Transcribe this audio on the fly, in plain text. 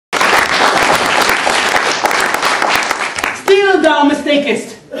thou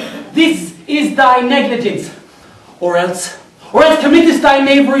mistakest. This is thy negligence, or else committest thy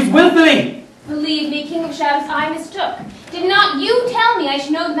knaveries wilfully. Believe me, King of Shadows, I mistook. Did not you tell me I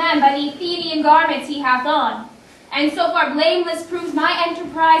should know the man by the Athenian garments he hath on? And so far blameless proves my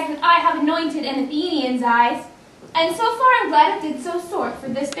enterprise that I have anointed an Athenian's eyes. And so far I'm glad it did so sort, for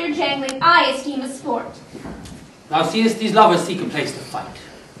this their jangling I esteem a sport. Thou seest these lovers seek a place to fight.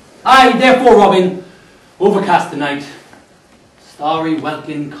 I, therefore, Robin, overcast the night. Starry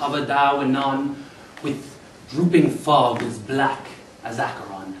welkin cover thou anon with drooping fog as black as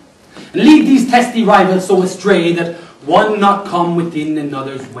Acheron. And lead these testy rivals so astray that one not come within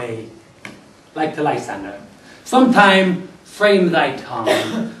another's way. Like to Lysander, sometime frame thy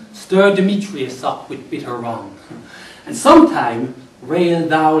tongue, stir Demetrius up with bitter wrong, and sometime rail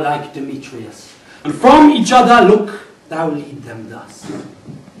thou like Demetrius, and from each other look thou lead them thus,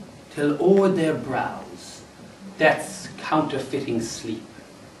 till o'er their brows death's counterfeiting sleep,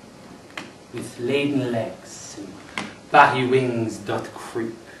 with laden legs and batty wings doth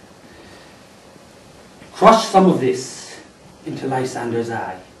creep. Crush some of this into Lysander's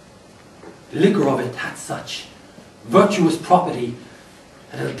eye. The liquor of it hath such virtuous property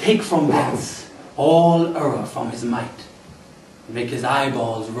that it'll take from thence all error from his might, and make his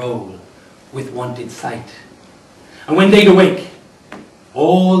eyeballs roll with wonted sight. And when they'd awake,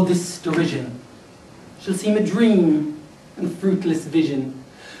 all this derision shall seem a dream and fruitless vision,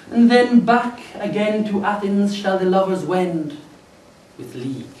 and then back again to Athens shall the lovers wend, with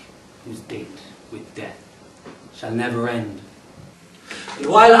league whose date with death shall never end. And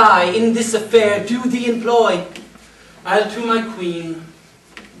while I in this affair do thee employ, I'll to my queen,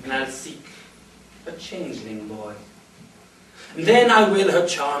 and I'll seek a changeling boy. And then I will her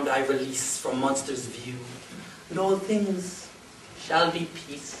charmed eye release from monsters' view, and all things shall be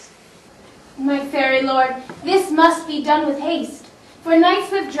peace. My fairy lord, this must be done with haste, for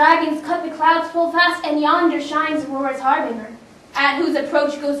night-swift dragons cut the clouds full fast, and yonder shines Aurora's harbinger, at whose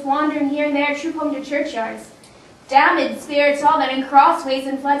approach ghosts wandering here and there troop home to churchyards. Damned spirits all that in crossways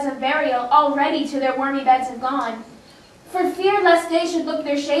and floods of burial already to their wormy beds have gone. For fear lest they should look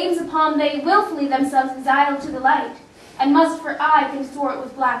their shames upon, they wilfully themselves exile to the light, and must for aye consort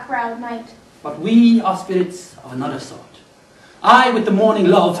with black-browed night. But we are spirits of another sort. I with the morning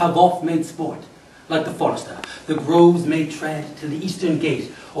love have oft made sport, like the forester, the groves may tread till the eastern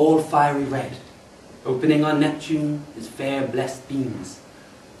gate, all fiery red, opening on Neptune his fair blessed beams,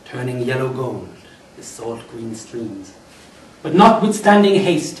 turning yellow gold his salt green streams. But notwithstanding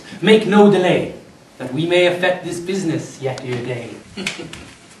haste, make no delay, that we may effect this business yet ere day.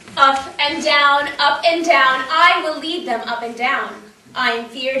 Up and down, I will lead them up and down. I am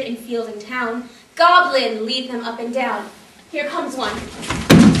feared in field and town. Goblin, lead them up and down. Here comes one.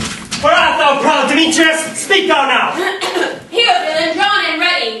 Where art thou, proud Demetrius? Speak thou now. Here, villain, drawn and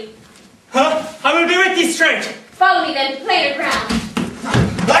ready. Huh? I will be with thee straight. Follow me then, play your ground.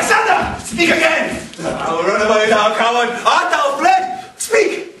 Lysander, speak again! I'll run away, thou coward! Art thou fled?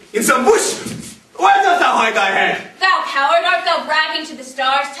 Speak! In some bush? Where dost thou hide thy head? Thou coward, art thou bragging to the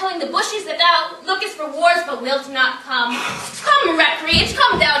stars, telling the bushes that thou lookest for wars but wilt not come? Come, recreant,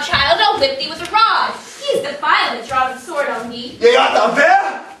 come, thou child, I'll whip thee with a rod. He is the file that draws a sword on thee. Yea, art thou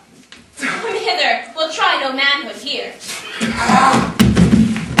there? Come hither, we'll try no manhood here.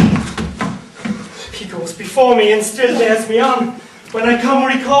 He goes before me and still bears me on. When I come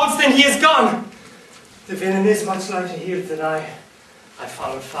where he calls, then he is gone. The villain is much lighter here than I. I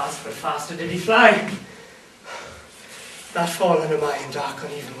followed fast, but faster did he fly. That fallen am I in dark,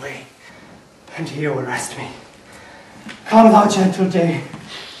 uneven way, and here will rest me. Come, thou gentle day,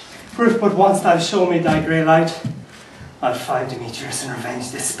 for if but once thou show me thy grey light, I'll find Demetrius and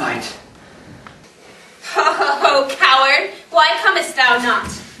revenge this spite. Ho, ho, ho, coward! Why comest thou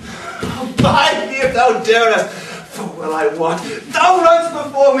not? Abide me if thou darest, for well I wot, thou runs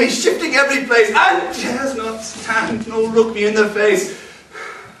before me, shifting every place, and dares not stand, nor look me in the face.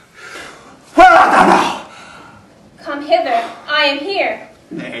 Where art thou now? Come hither, I am here.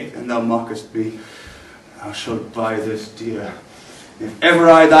 Nay, then thou mockest me. Thou shalt buy this dear. If ever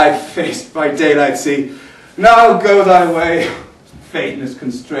I thy face by daylight see, now go thy way. Faintness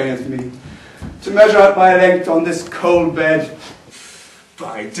constraineth me to measure out my length on this cold bed.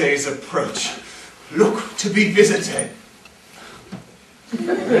 By day's approach, look to be visited.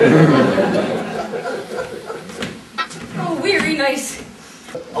 Oh, weary night!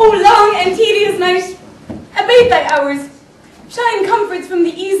 Oh, long and tedious night! Abate thy hours! Shine comforts from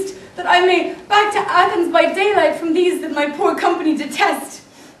the east, that I may back to Athens by daylight from these that my poor company detest.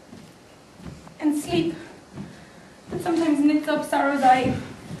 And sleep, that sometimes knits up sorrow's eye,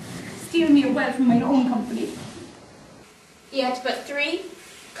 steal me away from mine own company. Yet but 3?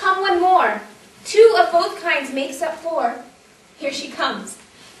 Come one more. 2 of both kinds makes up 4. Here she comes,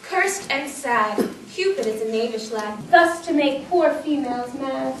 cursed and sad. Cupid is a knavish lad, thus to make poor females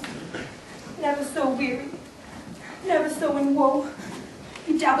mad. Never so weary, never so in woe,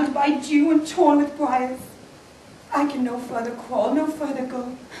 bedabbled by dew and torn with briars. I can no further crawl, no further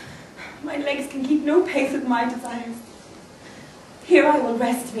go. My legs can keep no pace with my desires. Here I will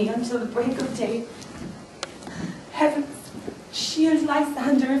rest me until the break of day. Heavens, shield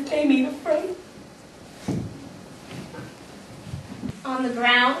Lysander if they meet a fray. On the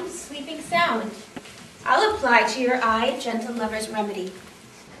ground, sleeping sound, I'll apply to your eye gentle lover's remedy.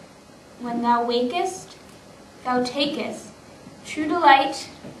 When thou wakest, thou takest true delight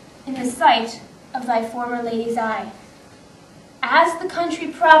in the sight of thy former lady's eye. As the country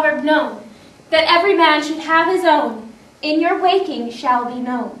proverb known, that every man should have his own, in your waking shall be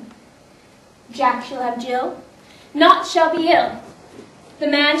known. Jack shall have Jill, naught shall be ill. The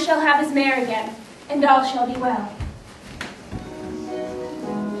man shall have his mare again, and all shall be well.